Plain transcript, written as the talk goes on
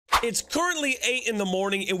It's currently 8 in the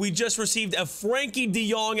morning and we just received a Frenkie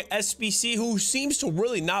de Jong SBC who seems to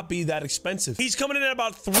really not be that expensive. He's coming in at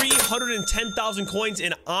about 310,000 coins,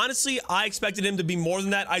 and honestly, I expected him to be more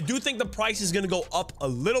than that. I do think the price is going to go up a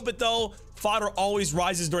little bit though. Fodder always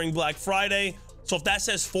rises during Black Friday. So if that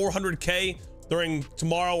says 400K during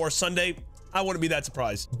tomorrow or Sunday, I wouldn't be that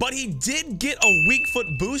surprised. But he did get a weak foot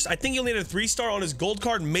boost. I think he only had a 3-star on his gold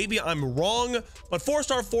card. Maybe I'm wrong, but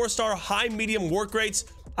 4-star, 4-star, high, medium work rates.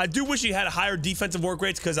 I do wish he had higher defensive work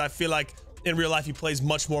rates because I feel like in real life he plays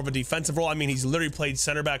much more of a defensive role. I mean, he's literally played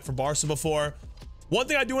center back for Barca before. One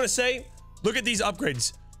thing I do want to say, look at these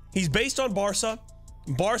upgrades. He's based on Barca.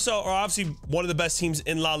 Barca are obviously one of the best teams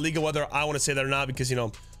in La Liga, whether I want to say that or not, because, you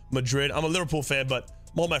know, Madrid. I'm a Liverpool fan, but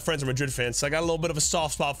all my friends are Madrid fans, so I got a little bit of a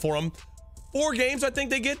soft spot for them. 4 games I think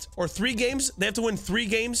they get, or 3 games. They have to win 3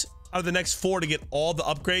 games out of the next 4 to get all the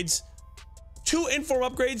upgrades. 2 inform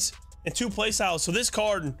upgrades and 2 playstyles. So this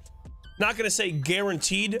card, not going to say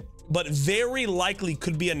guaranteed, but very likely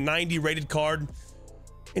could be a 90 rated card.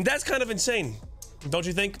 And that's kind of insane, don't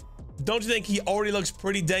you think? Don't you think he already looks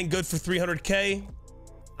pretty dang good for 300K?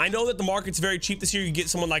 I know that the market's very cheap this year. You get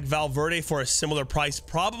someone like Valverde for a similar price,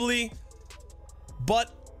 probably.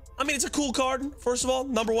 But, I mean, it's a cool card, first of all.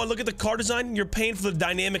 Number one, look at the card design. You're paying for the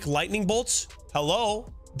dynamic lightning bolts.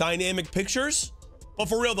 Hello, dynamic pictures. But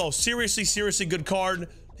for real, though, seriously good card.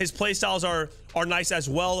 His playstyles are nice as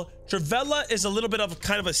well. Trivela is a little bit of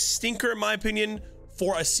kind of a stinker, in my opinion,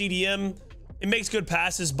 for a CDM. It makes good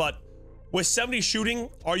passes, but with 70 shooting,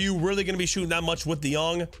 are you really going to be shooting that much with De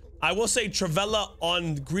Jong? I will say Trivela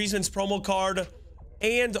on Griezmann's promo card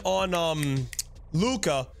and on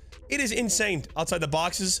Luka, it is insane outside the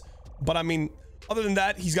boxes. But I mean, other than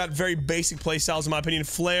that, he's got very basic play styles, in my opinion.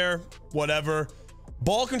 Flair, whatever.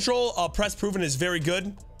 Ball control, press proven is very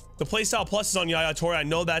good. The playstyle plus is on Yaya Toure. I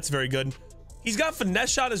know that's very good. He's got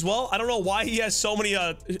finesse shot as well. I don't know why he has so many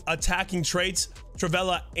attacking traits,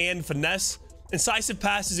 Trivela and finesse. Incisive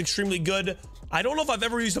pass is extremely good. I don't know if I've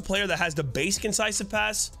ever used a player that has the basic incisive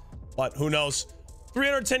pass, but who knows.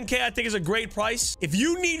 310K I think is a great price. If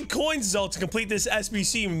you need coins though to complete this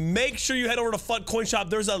SBC, make sure you head over to FUT Coin Shop.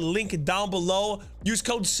 There's a link down below. Use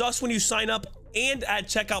code SUS when you sign up and at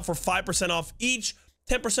checkout for 5% off each,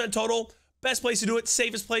 10% total. Best place to do it,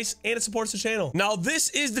 safest place, and it supports the channel. Now, this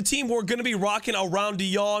is the team we're gonna be rocking around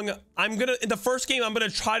De Jong. In the first game, I'm gonna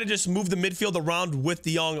try to just move the midfield around with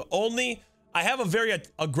De Jong only. I have a very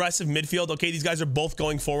aggressive midfield. Okay, these guys are both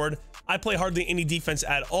going forward. I play hardly any defense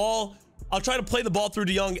at all. I'll try to play the ball through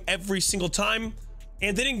De Jong every single time.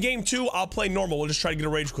 And then in game 2, I'll play normal. We'll just try to get a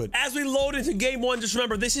rage quit. As we load into game 1, just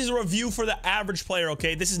remember, this is a review for the average player,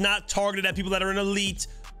 okay? This is not targeted at people that are in elite.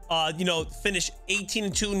 You know, finish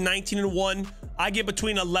 18-2, 19-1. I get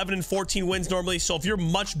between 11 and 14 wins normally. So if you're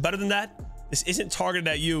much better than that, this isn't targeted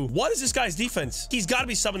at you. What is this guy's defense? He's got to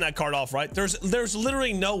be subbing that card off, right? There's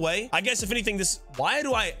literally no way. I guess if anything,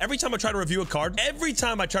 every time I try to review a card,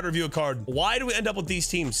 why do we end up with these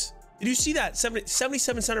teams? Did you see that?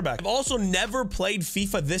 77 center back. I've also never played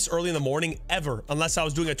FIFA this early in the morning ever, unless I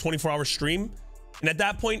was doing a 24-hour stream. And at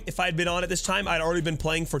that point, if I had been on at this time, I'd already been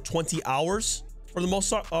playing for 20 hours. For the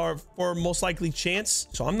most likely chance.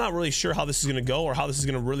 So I'm not really sure how this is going to go or how this is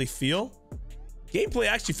going to really feel. Gameplay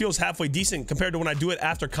actually feels halfway decent compared to when I do it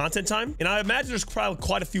after content time. And I imagine there's probably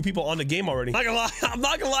quite a few people on the game already. I'm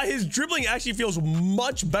not gonna lie, his dribbling actually feels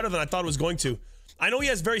much better than I thought it was going to. I know he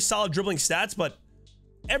has very solid dribbling stats, but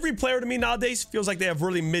every player to me nowadays feels like they have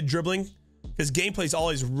really mid dribbling because gameplay is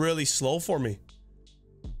always really slow for me.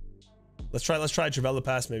 Let's try Trivela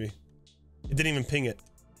pass maybe. It didn't even ping it.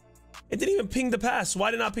 It didn't even ping the pass.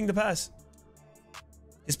 Why did it not ping the pass?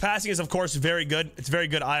 His passing is, of course, very good. It's very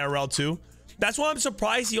good IRL, too. That's why I'm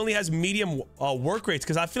surprised he only has medium work rates,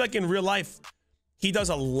 because I feel like in real life, he does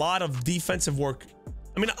a lot of defensive work.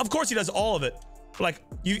 I mean, of course, he does all of it. But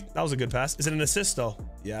like, that was a good pass. Is it an assist, though?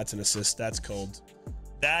 Yeah, it's an assist. That's cold.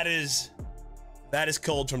 That is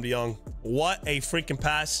cold from De Jong. What a freaking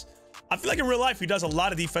pass. I feel like in real life, he does a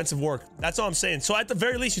lot of defensive work. That's all I'm saying. So at the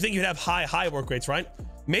very least, you think you'd have high work rates, right?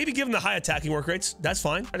 Maybe give him the high attacking work rates. That's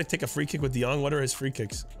fine. Try to take a free kick with De Jong. What are his free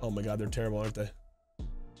kicks? Oh my God, they're terrible, aren't they?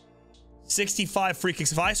 65 free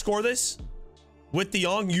kicks. If I score this with De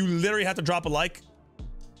Jong, you literally have to drop a like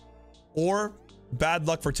or bad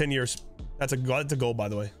luck for 10 years. That's a goal, by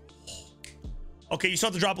the way. Okay, you still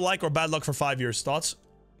have to drop a like or bad luck for 5 years. Thoughts?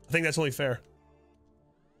 I think that's only fair.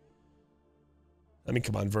 I mean,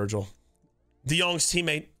 come on, Virgil. De Jong's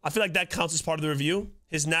teammate. I feel like that counts as part of the review.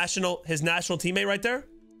 His national teammate right there.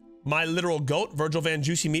 My literal GOAT, Virgil Van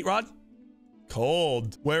Juicy Meat Rod.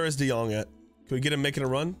 Cold. Where is De Jong at? Can we get him making a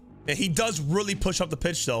run? And he does really push up the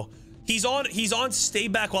pitch though. He's on stay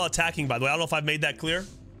back while attacking, by the way. I don't know if I've made that clear.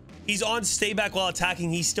 He's on stay back while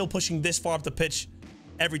attacking. He's still pushing this far up the pitch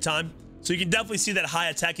every time. So you can definitely see that high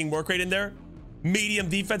attacking work rate in there. Medium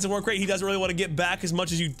defensive work rate. He doesn't really want to get back as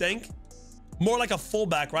much as you'd think. More like a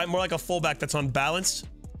fullback, right? More like a fullback that's unbalanced.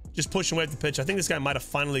 Just pushing away at the pitch. I think this guy might have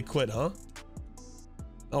finally quit, huh?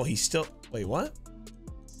 Oh, he's still... Wait, what?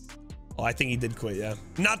 Oh, I think he did quit, yeah.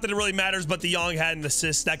 Not that it really matters, but De Jong had an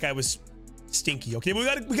assist. That guy was stinky. Okay, we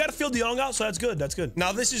gotta fill De Jong out, so that's good. That's good.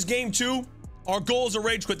 Now, this is game 2. Our goal is a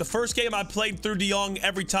rage quit. The first game I played through De Jong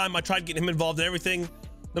every time. I tried getting him involved in everything.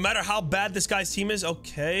 No matter how bad this guy's team is.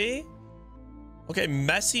 Okay. Okay,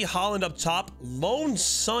 Messi, Holland up top. Lone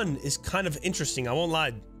Sun is kind of interesting. I won't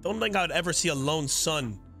lie. Don't think I would ever see a Lone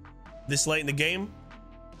Sun this late in the game.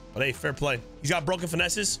 But hey, fair play. He's got broken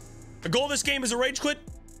finesses. The goal of this game is a rage quit.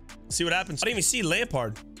 See what happens. I didn't even see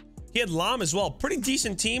Lampard. He had Lam as well. Pretty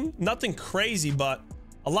decent team. Nothing crazy, but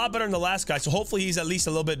a lot better than the last guy. So hopefully he's at least a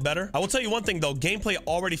little bit better. I will tell you one thing though. Gameplay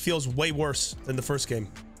already feels way worse than the first game.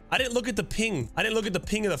 I didn't look at the ping. I didn't look at the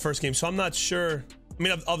ping of the first game, so I'm not sure. I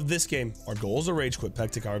mean, of this game. Our goal is a rage quit,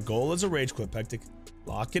 Pectic. Our goal is a rage quit, Pectic.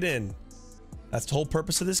 Lock it in. That's the whole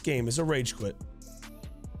purpose of this game, is a rage quit.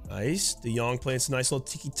 Nice. De Jong playing some nice little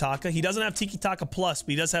tiki-taka. He doesn't have tiki-taka plus, but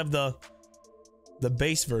he does have the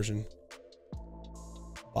base version.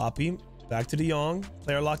 Boppy. Back to De Jong.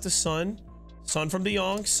 Player lock to Sun. Sun from De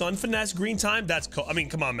Jong. Sun finesse. Green time. That's cool. I mean,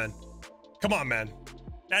 come on, man. Come on, man.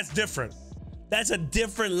 That's different. That's a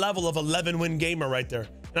different level of 11-win gamer right there.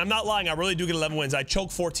 And I'm not lying. I really do get 11 wins. I choke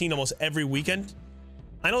 14 almost every weekend.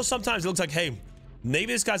 I know sometimes it looks like, hey,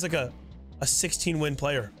 maybe this guy's like a 16-win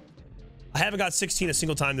player. I haven't got 16 a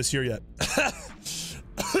single time this year yet.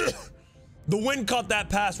 The win caught that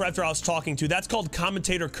pass right after I was talking to. That's called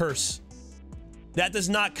commentator curse. That does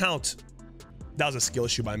not count. That was a skill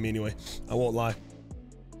issue by me anyway. I won't lie.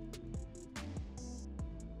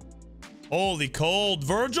 Holy cold.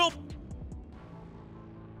 Virgil.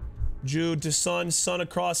 Jude to Sun. Sun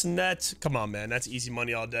across the net. Come on, man. That's easy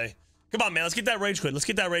money all day. Come on, man. Let's get that rage quit. Let's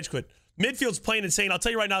get that rage quit. Midfield's playing insane. I'll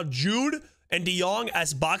tell you right now, Jude and De Jong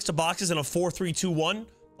as box-to-boxes in a 4-3-2-1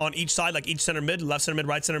 on each side, like each center mid, left center mid,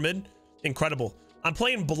 right center mid. Incredible. I'm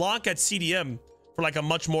playing Blanc at CDM for like a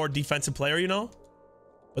much more defensive player, you know?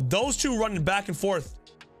 But those two running back and forth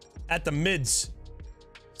at the mids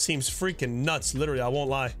seems freaking nuts. Literally, I won't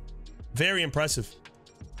lie. Very impressive.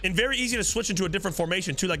 And very easy to switch into a different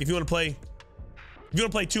formation too. Like if you want to play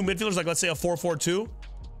two midfielders, like let's say a 4-4-2.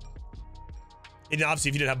 And obviously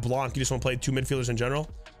if you didn't have Blanc, you just want to play two midfielders in general.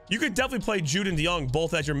 You could definitely play Jude and De Jong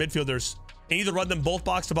both as your midfielders and either run them both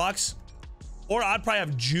box to box, or I'd probably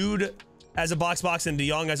have Jude as a box box and De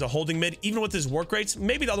Jong as a holding mid, even with his work rates.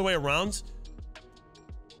 Maybe the other way around.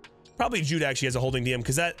 Probably Jude actually has a holding DM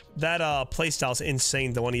because that play style is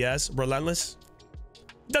insane. The one he has, relentless.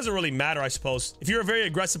 It doesn't really matter, I suppose. If you're a very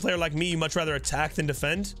aggressive player like me, you much rather attack than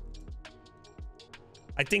defend.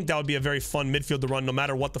 I think that would be a very fun midfield to run, no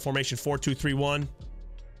matter what the formation. 4-2-3-1.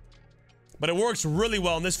 But it works really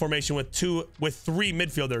well in this formation with three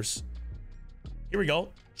midfielders. Here we go.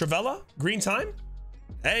 Travella, green time.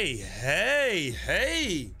 Hey, hey,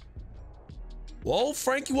 hey. Whoa,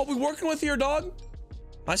 Frenkie, what we working with here, dog?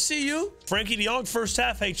 I see you. Frenkie de Jong, first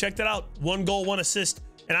half. Hey, check that out. 1 goal, 1 assist.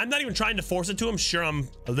 And I'm not even trying to force it to him. Sure, I'm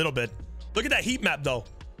a little bit. Look at that heat map, though.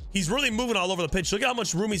 He's really moving all over the pitch. Look at how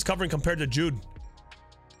much room he's covering compared to Jude.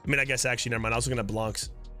 I mean, I guess actually, never mind. I was looking at Blanc's.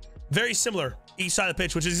 Very similar each side of the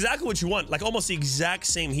pitch, which is exactly what you want. Like almost the exact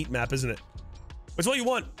same heat map, isn't it? It's what you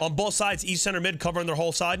want on both sides. Each center mid covering their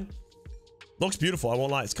whole side. Looks beautiful. I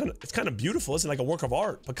won't lie. It's kind of beautiful. It's like a work of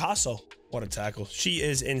art. Picasso. What a tackle. She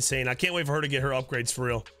is insane. I can't wait for her to get her upgrades for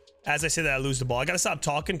real. As I say that, I lose the ball. I got to stop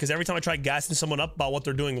talking because every time I try gassing someone up about what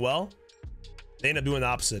they're doing well, they end up doing the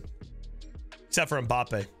opposite. Except for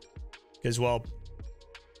Mbappe. Because, well,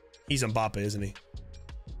 he's Mbappe, isn't he?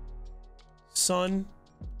 Son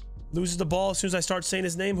loses the ball as soon as I start saying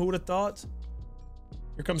his name. Who would have thought?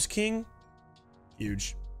 Here comes King.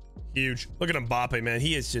 Huge. Huge. Look at Mbappe, man.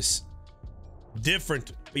 He is just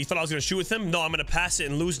different. But you thought I was going to shoot with him? No, I'm going to pass it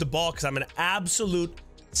and lose the ball because I'm an absolute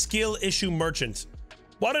skill issue merchant.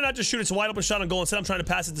 Why don't I just shoot it? It's a wide open shot on goal. Instead, I'm trying to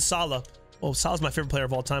pass it to Salah. Oh, Salah's my favorite player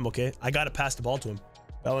of all time, okay? I got to pass the ball to him.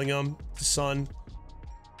 Bellingham, to Son.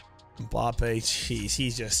 Mbappe. Jeez,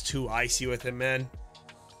 he's just too icy with him, man.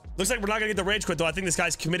 Looks like we're not going to get the rage quit, though. I think this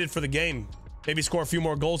guy's committed for the game. Maybe score a few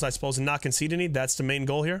more goals, I suppose, and not concede any. That's the main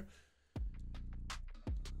goal here.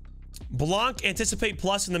 Blanc, anticipate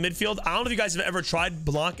plus in the midfield. I don't know if you guys have ever tried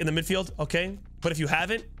Blanc in the midfield, okay? But if you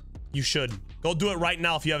haven't, you should. Go do it right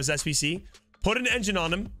now if you have his SBC. Put an engine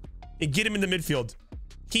on him and get him in the midfield.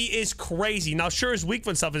 He is crazy. Now, sure, his weak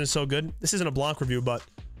foot stuff isn't so good. This isn't a Blanc review, but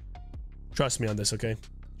trust me on this, okay?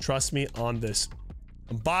 Trust me on this.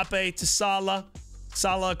 Mbappe to Salah.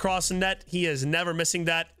 Salah across the net. He is never missing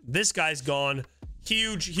that. This guy's gone.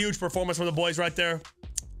 Huge performance from the boys right there.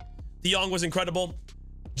 De Jong was incredible.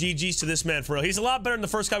 GG's to this man, for real. He's a lot better than the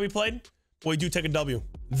first guy we played. Boy, do take a W.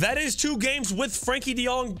 That is 2 games with Frenkie de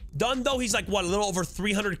Jong done, though. He's like, what, a little over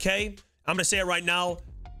 300K? I'm going to say it right now.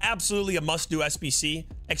 Absolutely a must-do SBC,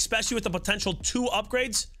 especially with the potential 2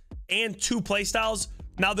 upgrades and 2 playstyles.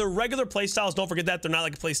 Now, they're regular playstyles. Don't forget that. They're not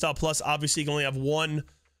like a playstyle plus. Obviously, you can only have 1.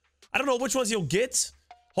 I don't know which ones you'll get.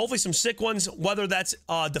 Hopefully, some sick ones, whether that's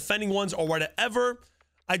defending ones or whatever.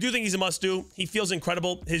 I do think he's a must-do. He feels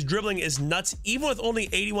incredible. His dribbling is nuts, even with only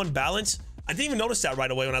 81 balance. I didn't even notice that right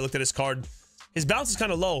away when I looked at his card. His balance is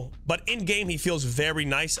kind of low, but in-game, he feels very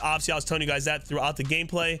nice. Obviously, I was telling you guys that throughout the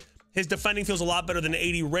gameplay. His defending feels a lot better than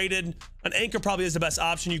 80 rated. An anchor probably is the best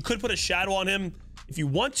option. You could put a shadow on him if you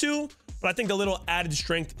want to, but I think the little added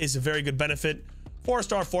strength is a very good benefit.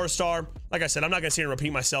 4-star, 4-star. Like I said, I'm not going to sit here and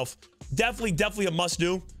repeat myself. Definitely a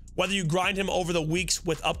must-do. Whether you grind him over the weeks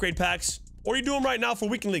with upgrade packs, or you do him right now for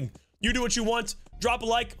Weekend League. You do what you want. Drop a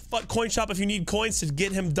like. Coin shop if you need coins to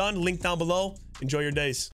get him done. Link down below. Enjoy your days.